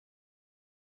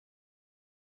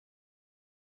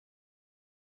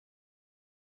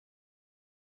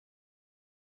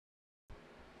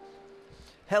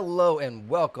Hello and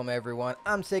welcome everyone.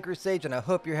 I'm Sacred Sage and I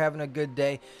hope you're having a good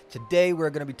day. Today we're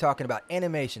going to be talking about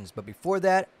animations, but before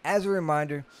that, as a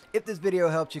reminder, if this video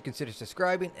helped you, consider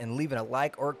subscribing and leaving a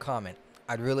like or comment.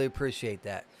 I'd really appreciate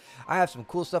that. I have some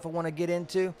cool stuff I want to get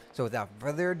into, so without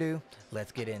further ado,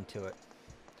 let's get into it.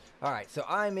 Alright, so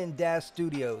I'm in Daz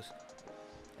Studios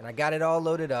and I got it all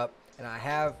loaded up and I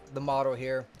have the model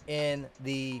here in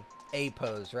the A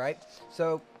pose, right?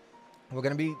 So we're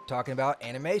going to be talking about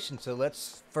animation. So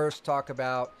let's first talk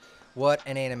about what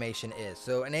an animation is.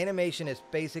 So an animation is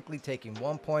basically taking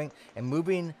one point and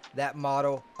moving that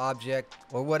model, object,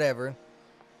 or whatever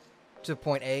to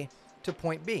point A to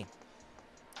point B.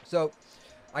 So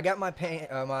I got my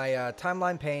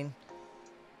timeline pane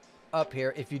up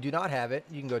here. If you do not have it,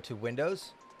 you can go to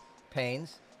Windows,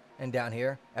 Panes, and down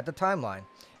here at the timeline.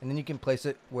 And then you can place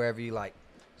it wherever you like.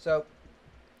 So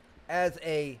as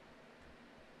a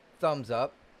thumbs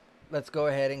up, let's go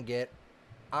ahead and get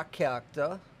a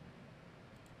character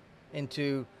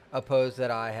into a pose that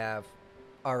I have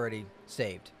already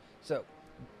saved. So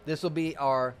this will be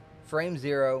our frame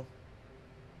 0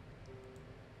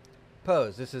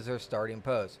 pose. This is her starting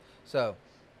pose. So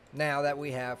now that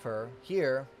we have her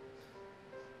here,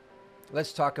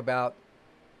 let's talk about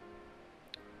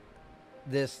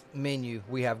this menu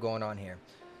we have going on here.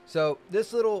 So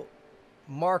this little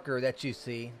marker that you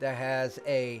see that has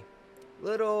a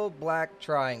little black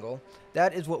triangle,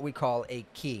 that is what we call a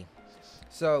key.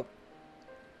 So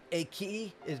a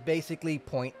key is basically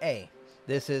point A.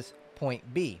 This is point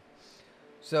B.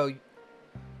 So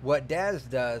what Daz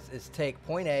does is take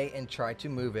point A and try to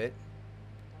move it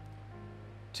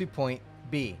to point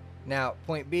B. Now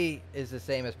point B is the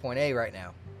same as point A right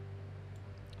now.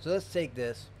 So let's take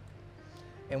this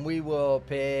and we will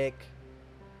pick,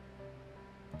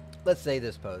 let's say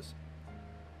this pose.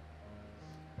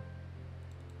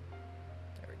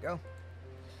 Go.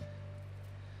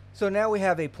 So now we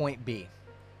have a point B.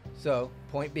 So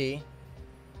point B,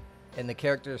 and the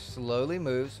character slowly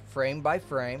moves frame by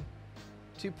frame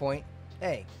to point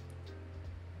A.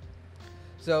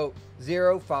 So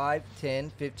 0, 5,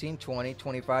 10, 15, 20,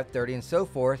 25, 30, and so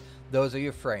forth. Those are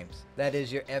your frames. That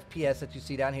is your FPS that you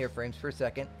see down here, frames per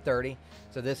second, 30.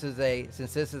 So this is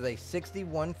since this is a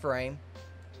 61 frame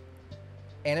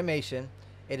animation,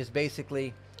 it is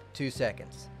basically 2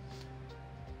 seconds.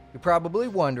 You're probably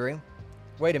wondering,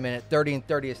 wait a minute, 30 and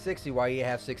 30 is 60, why do you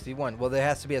have 61? Well, there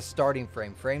has to be a starting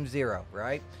frame, frame 0,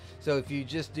 right? So if you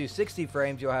just do 60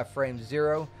 frames, you'll have frames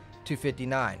 0 to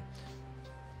 59.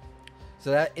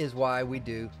 So that is why we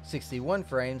do 61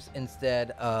 frames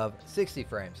instead of 60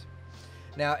 frames.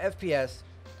 Now, FPS,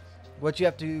 what you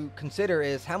have to consider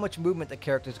is how much movement the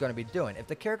character is going to be doing. If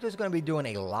the character is going to be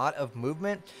doing a lot of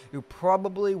movement, you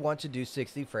probably want to do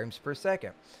 60 frames per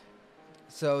second,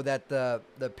 so that the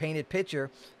painted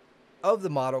picture of the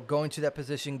model going to that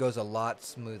position goes a lot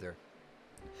smoother.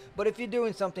 But if you're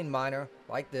doing something minor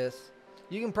like this,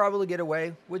 you can probably get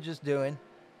away with just doing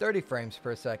 30 frames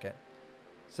per second.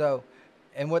 So,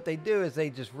 and what they do is they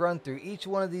just run through each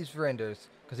one of these renders,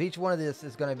 because each one of this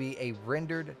is going to be a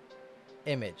rendered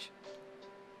image.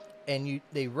 And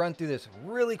they run through this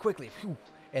really quickly.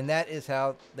 And that is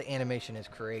how the animation is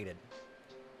created.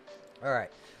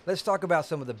 Alright, let's talk about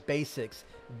some of the basics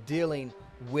dealing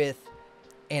with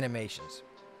animations.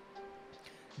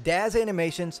 Daz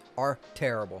animations are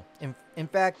terrible. In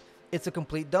fact, it's a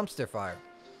complete dumpster fire.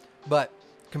 But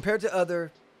compared to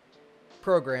other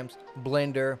programs,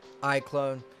 Blender,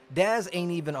 iClone, Daz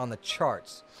ain't even on the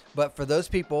charts. But for those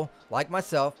people like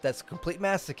myself that's complete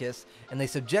masochists and they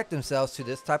subject themselves to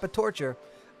this type of torture,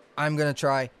 I'm going to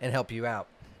try and help you out.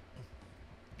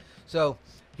 So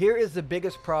here is the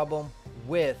biggest problem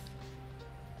with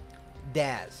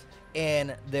Daz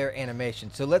and their animation.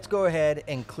 So let's go ahead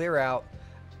and clear out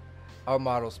our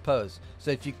model's pose. So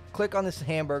if you click on this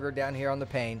hamburger down here on the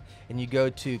pane and you go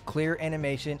to clear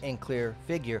animation and clear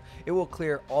figure, it will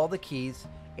clear all the keys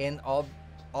and all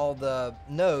the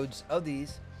nodes of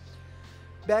these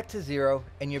back to 0,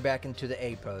 and you're back into the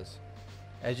A pose.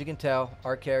 As you can tell,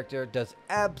 our character does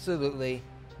absolutely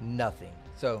nothing.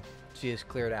 So she is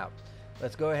cleared out.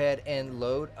 Let's go ahead and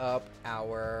load up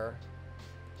our...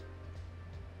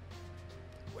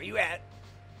 Where you at?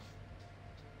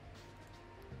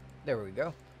 There we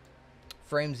go.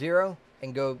 Frame 0,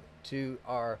 and go to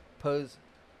our pose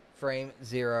frame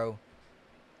 0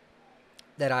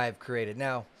 that I've created.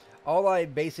 Now, all I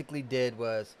basically did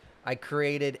was I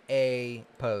created a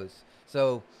pose.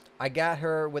 So I got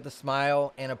her with a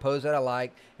smile and a pose that I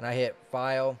like, and I hit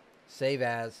File, Save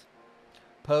As,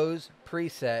 Pose,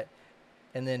 Preset,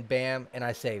 and then bam, and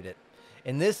I saved it.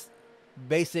 And this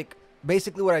basic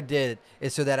basically what I did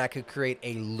is so that I could create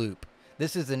a loop.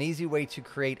 This is an easy way to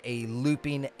create a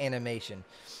looping animation.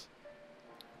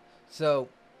 So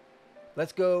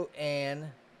let's go and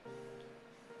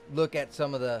look at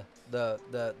some of the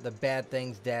bad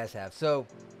things Daz have. So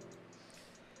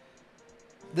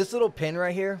this little pin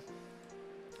right here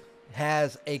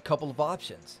has a couple of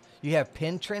options. You have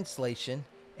pin translation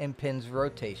and pins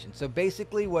rotation. So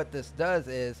basically what this does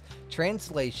is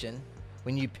translation,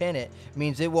 when you pin it,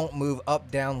 means it won't move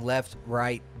up, down, left,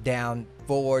 right, down,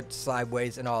 forward,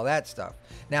 sideways, and all that stuff.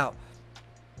 Now,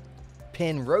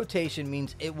 pin rotation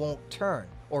means it won't turn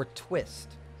or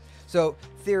twist. So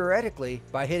theoretically,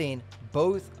 by hitting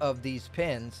both of these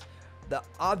pins, the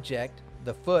object,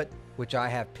 the foot, which I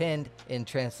have pinned in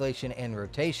translation and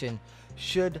rotation,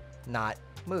 should not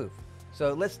move.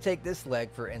 So let's take this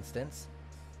leg for instance,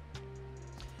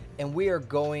 and we are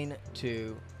going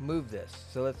to move this.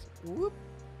 So let's, whoop,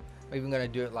 I'm even going to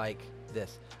do it like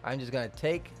this. I'm just going to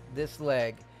take this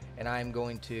leg and I'm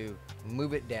going to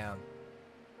move it down.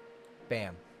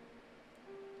 Bam.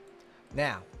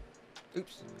 Now,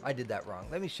 oops, I did that wrong.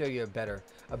 Let me show you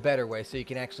a better way so you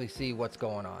can actually see what's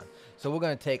going on. So we're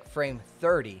going to take frame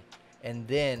 30 and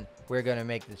then we're going to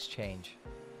make this change.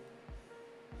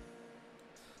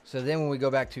 So then when we go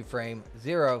back to frame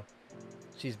 0,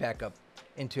 she's back up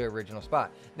into her original spot.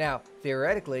 Now,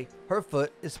 theoretically, her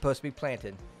foot is supposed to be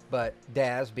planted, but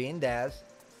Daz, being Daz,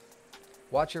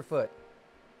 watch her foot.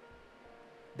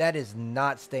 That is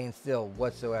not staying still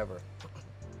whatsoever.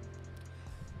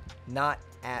 Not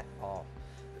at all.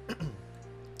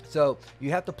 So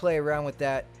you have to play around with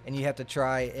that, and you have to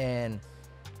try, and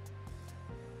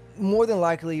more than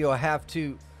likely you'll have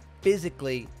to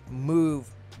physically move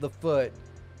the foot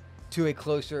to a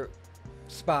closer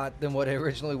spot than what it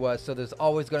originally was. So there's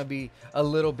always going to be a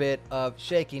little bit of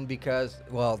shaking because,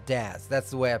 well, Daz, that's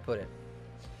the way I put it.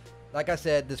 Like I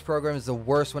said, this program is the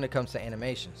worst when it comes to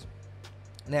animations.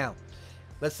 Now,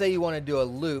 let's say you want to do a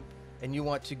loop and you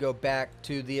want to go back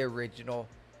to the original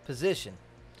position.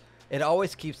 It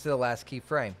always keeps to the last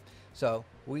keyframe. So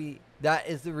that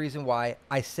is the reason why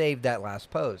I saved that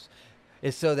last pose,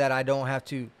 is so that I don't have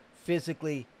to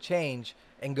physically change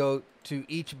and go to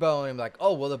each bone and be like,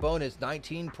 oh, well, the bone is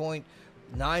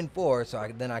 19.94.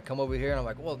 So then I come over here and I'm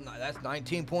like, well, no, that's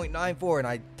 19.94. And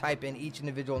I type in each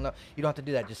individual number. You don't have to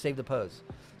do that. Just save the pose.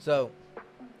 So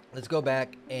let's go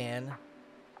back and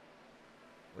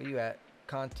where you at?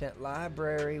 Content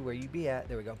library, where you be at?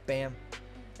 There we go. Bam.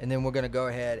 And then we're going to go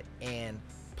ahead and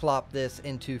plop this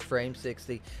into frame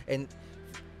 60. And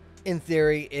in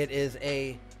theory, it is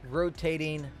a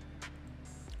rotating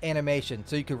animation.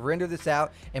 So you could render this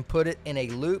out and put it in a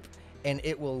loop, and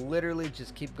it will literally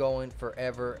just keep going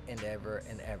forever and ever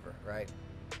and ever, right?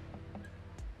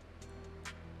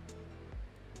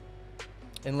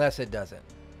 Unless it doesn't.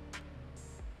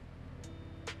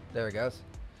 There it goes.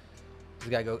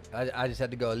 Just gotta go. I just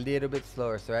had to go a little bit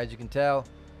slower. So as you can tell,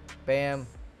 bam,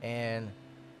 and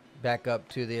back up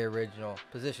to the original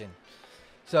position.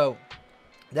 So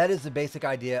that is the basic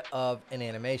idea of an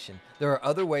animation. There are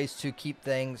other ways to keep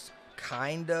things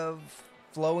kind of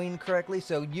flowing correctly.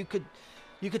 So you could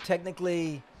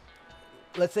technically,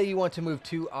 let's say you want to move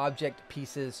two object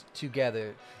pieces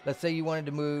together. Let's say you wanted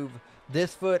to move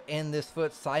this foot and this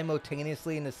foot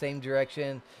simultaneously in the same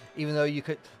direction, even though you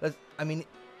could, I mean,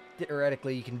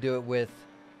 theoretically you can do it with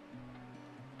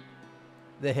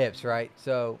the hips, right?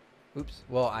 So, oops,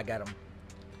 well, I got them.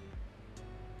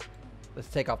 Let's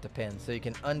take off the pins. So you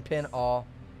can unpin all,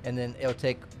 and then it'll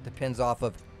take the pins off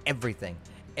of everything,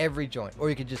 every joint. Or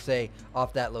you could just say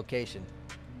off that location.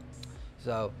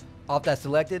 So off that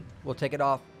selected, we'll take it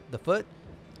off the foot,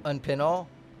 unpin all,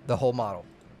 the whole model.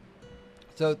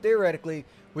 So theoretically,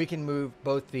 we can move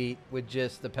both feet with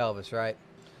just the pelvis, right?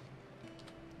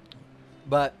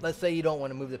 But let's say you don't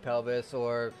want to move the pelvis,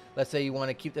 or let's say you want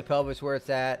to keep the pelvis where it's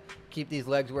at, keep these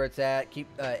legs where it's at,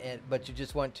 but you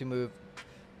just want to move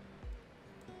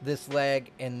this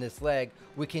leg and this leg.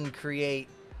 We can create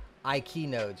I-key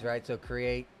nodes, right? So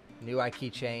create new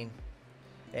I-key chain,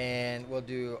 and we'll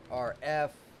do RF,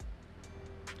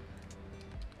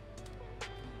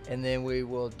 and then we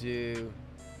will do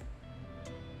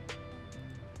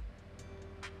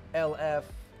LF,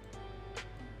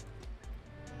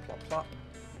 plop plop,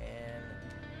 and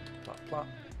plop plop.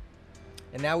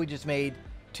 And now we just made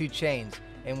two chains,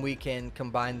 and we can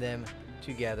combine them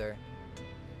together.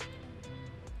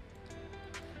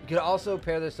 You can also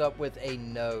pair this up with a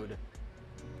node.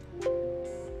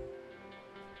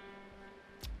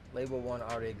 Label 1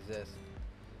 already exists.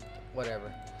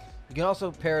 Whatever. You can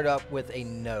also pair it up with a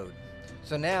node.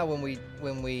 So now when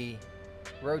we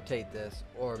rotate this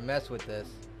or mess with this,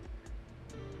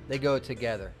 They go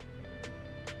together.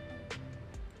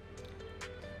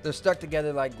 They're stuck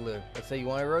together like glue. Let's say you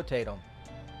want to rotate them.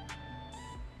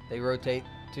 They rotate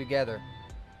together,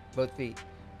 both feet.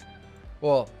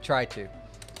 Well, try to.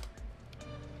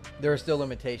 There are still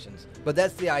limitations, but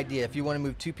that's the idea. If you want to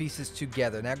move two pieces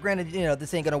together. Now, granted, you know,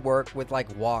 this ain't going to work with like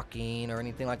walking or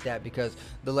anything like that because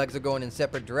the legs are going in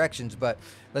separate directions, but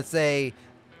let's say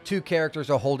two characters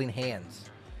are holding hands.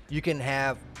 You can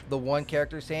have the one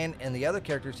character's hand and the other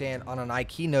character's hand on an I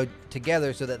key node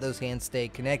together so that those hands stay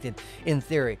connected. In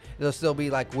theory, they'll still be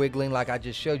like wiggling like I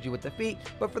just showed you with the feet,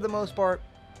 but for the most part,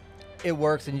 it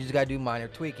works and you just got to do minor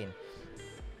tweaking.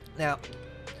 Now,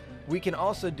 we can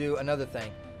also do another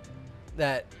thing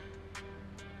that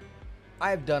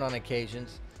I've done on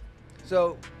occasions.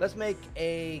 So let's make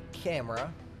a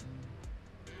camera,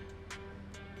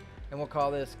 and we'll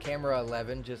call this camera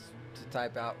 11 just to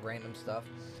type out random stuff,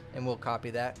 and we'll copy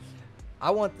that.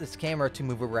 I want this camera to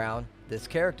move around this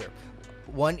character.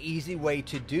 One easy way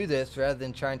to do this rather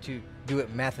than trying to do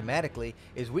it mathematically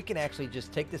is we can actually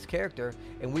just take this character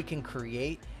and we can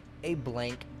create a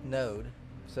blank node.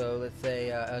 So let's say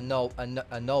a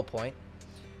null point,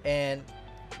 and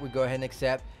we go ahead and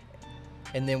accept,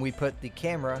 and then we put the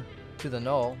camera to the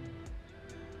null,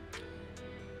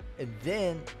 and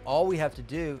then all we have to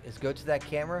do is go to that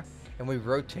camera and we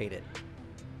rotate it.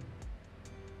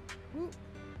 Woo.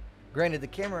 Granted, the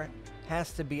camera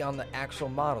has to be on the actual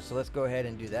model, so let's go ahead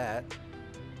and do that.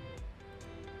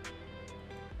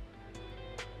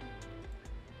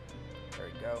 There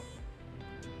we go.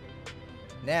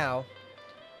 Now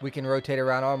we can rotate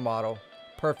around our model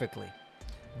perfectly.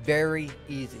 Very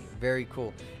easy, very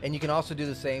cool. And you can also do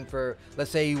the same for, let's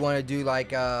say you want to do like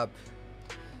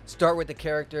start with the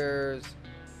characters,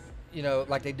 you know,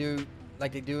 like they do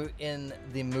in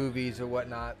the movies or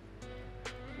whatnot,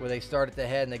 where they start at the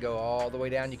head and they go all the way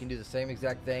down. You can do the same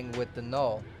exact thing with the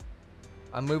null.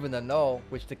 I'm moving the null,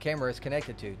 which the camera is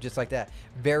connected to, just like that.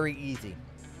 Very easy.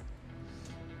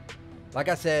 Like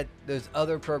I said, there's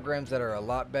other programs that are a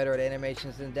lot better at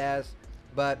animations than Daz,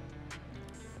 but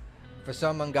for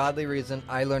some ungodly reason,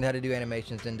 I learned how to do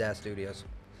animations in Daz Studios.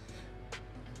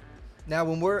 Now,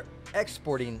 when we're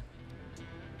exporting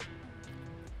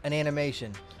an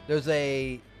animation, there's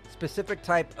a specific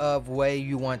type of way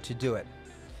you want to do it.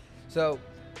 So,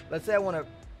 let's say I want to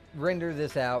render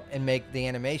this out and make the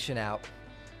animation out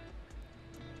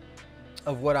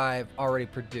of what I've already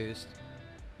produced.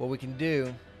 What we can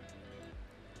do,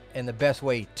 and the best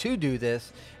way to do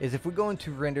this, is if we go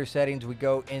into render settings, we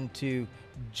go into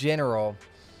general,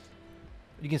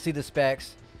 you can see the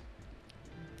specs.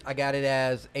 I got it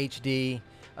as HD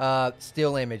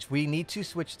still image. We need to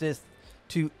switch this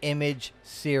to image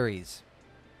series.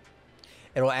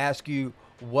 It'll ask you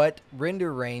what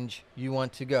render range you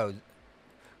want to go.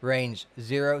 Range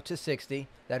 0 to 60.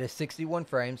 That is 61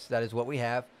 frames. That is what we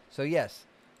have. So yes,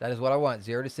 that is what I want,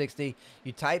 0 to 60.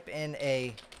 You type in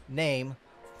a name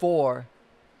for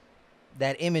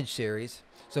that image series.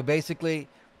 So basically,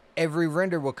 every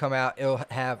render will come out. It'll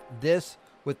have this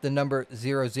with the number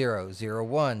 00,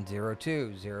 01,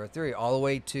 02, 03, all the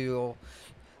way to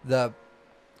the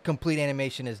complete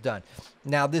animation is done.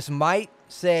 Now, this might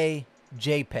say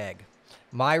JPEG.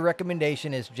 My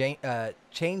recommendation is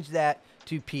change that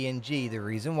to PNG. The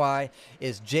reason why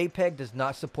is JPEG does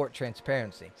not support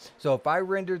transparency. So if I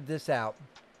rendered this out,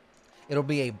 it'll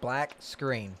be a black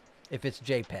screen if it's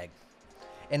JPEG.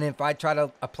 And if I try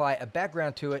to apply a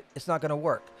background to it, it's not going to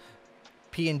work.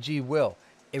 PNG will.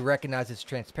 It recognizes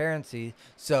transparency,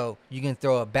 so you can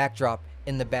throw a backdrop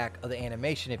in the back of the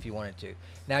animation if you wanted to.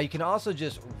 Now you can also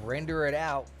just render it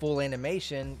out full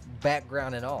animation,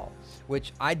 background and all,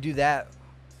 which I do that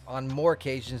on more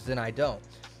occasions than I don't.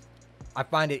 I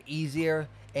find it easier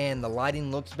and the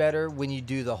lighting looks better when you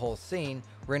do the whole scene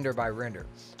render by render.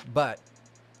 But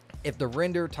if the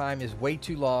render time is way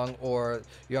too long or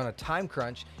you're on a time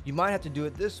crunch, you might have to do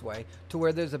it this way to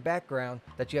where there's a background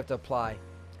that you have to apply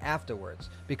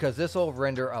afterwards, because this will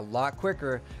render a lot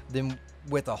quicker than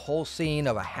with a whole scene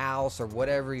of a house or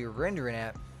whatever you're rendering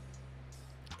at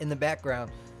in the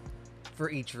background for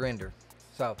each render.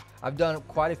 So I've done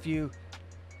quite a few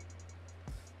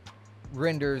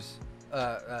renders,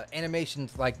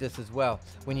 animations like this as well.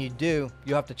 When you do,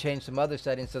 you have to change some other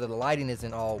settings so that the lighting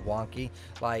isn't all wonky.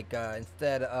 Like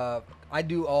instead of, I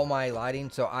do all my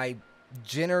lighting, so I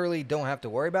generally don't have to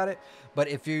worry about it. But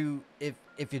if you're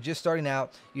just starting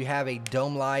out, you have a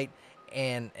dome light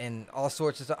and all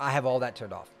sorts of stuff, I have all that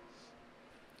turned off.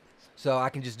 So I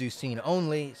can just do scene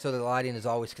only, so the lighting is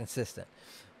always consistent.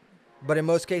 But in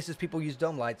most cases, people use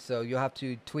dome lights, so you'll have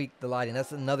to tweak the lighting.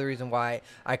 That's another reason why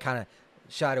I kind of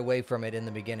shied away from it in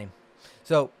the beginning.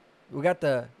 So we got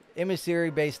the image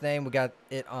series base name. We got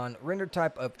it on render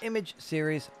type of image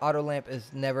series. Auto lamp is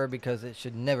never, because it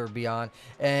should never be on.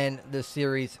 And the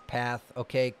series path.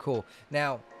 Okay, cool.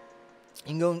 Now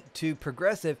you can go to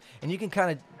progressive and you can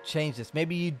kind of change this.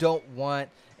 Maybe you don't want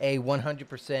a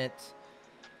 100%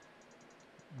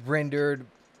 rendered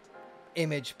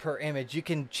image per image. You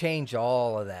can change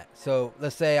all of that. So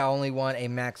let's say I only want a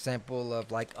max sample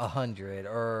of like 100,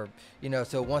 or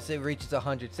so once it reaches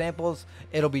 100 samples,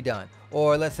 it'll be done.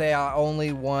 Or let's say I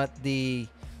only want the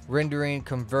rendering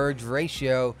converge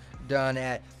ratio done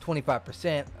at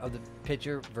 25% of the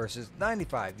picture versus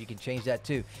 95. You can change that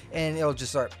too, and it'll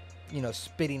just start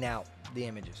spitting out the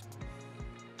images.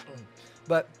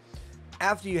 But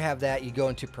after you have that, you go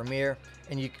into Premiere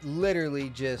and you literally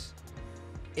just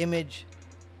image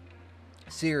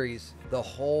series the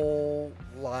whole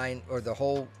line or the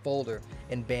whole folder,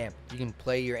 and bam, you can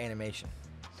play your animation.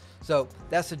 So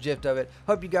that's the gist of it.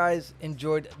 Hope you guys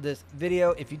enjoyed this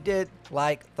video. If you did,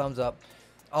 like, thumbs up,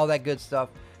 all that good stuff.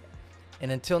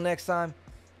 And until next time,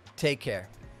 take care.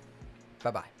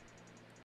 Bye bye.